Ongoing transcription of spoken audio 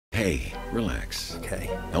Hey, relax. Okay.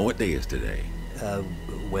 Now, what day is today?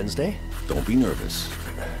 Wednesday? Don't be nervous.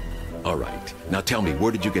 All right. Now tell me,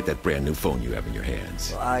 where did you get that brand new phone you have in your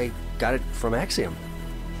hands? I got it from Axiom.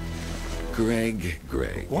 Greg.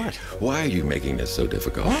 What? Why are you making this so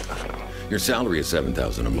difficult? What? Your salary is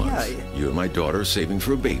 $7,000 a month. Yeah. You and my daughter are saving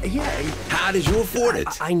for a baby. Yeah. How did you afford it?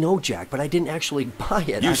 I know, Jack, but I didn't actually buy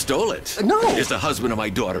it. You stole it. No. Is the husband of my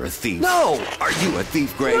daughter a thief? No. Are you a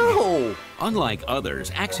thief, Greg? No. Unlike others,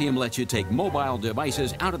 Axiom lets you take mobile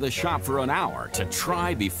devices out of the shop for an hour to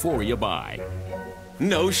try before you buy.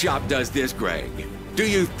 No shop does this, Greg. Do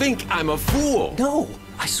you think I'm a fool? No.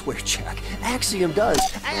 I swear, Jack, Axiom does.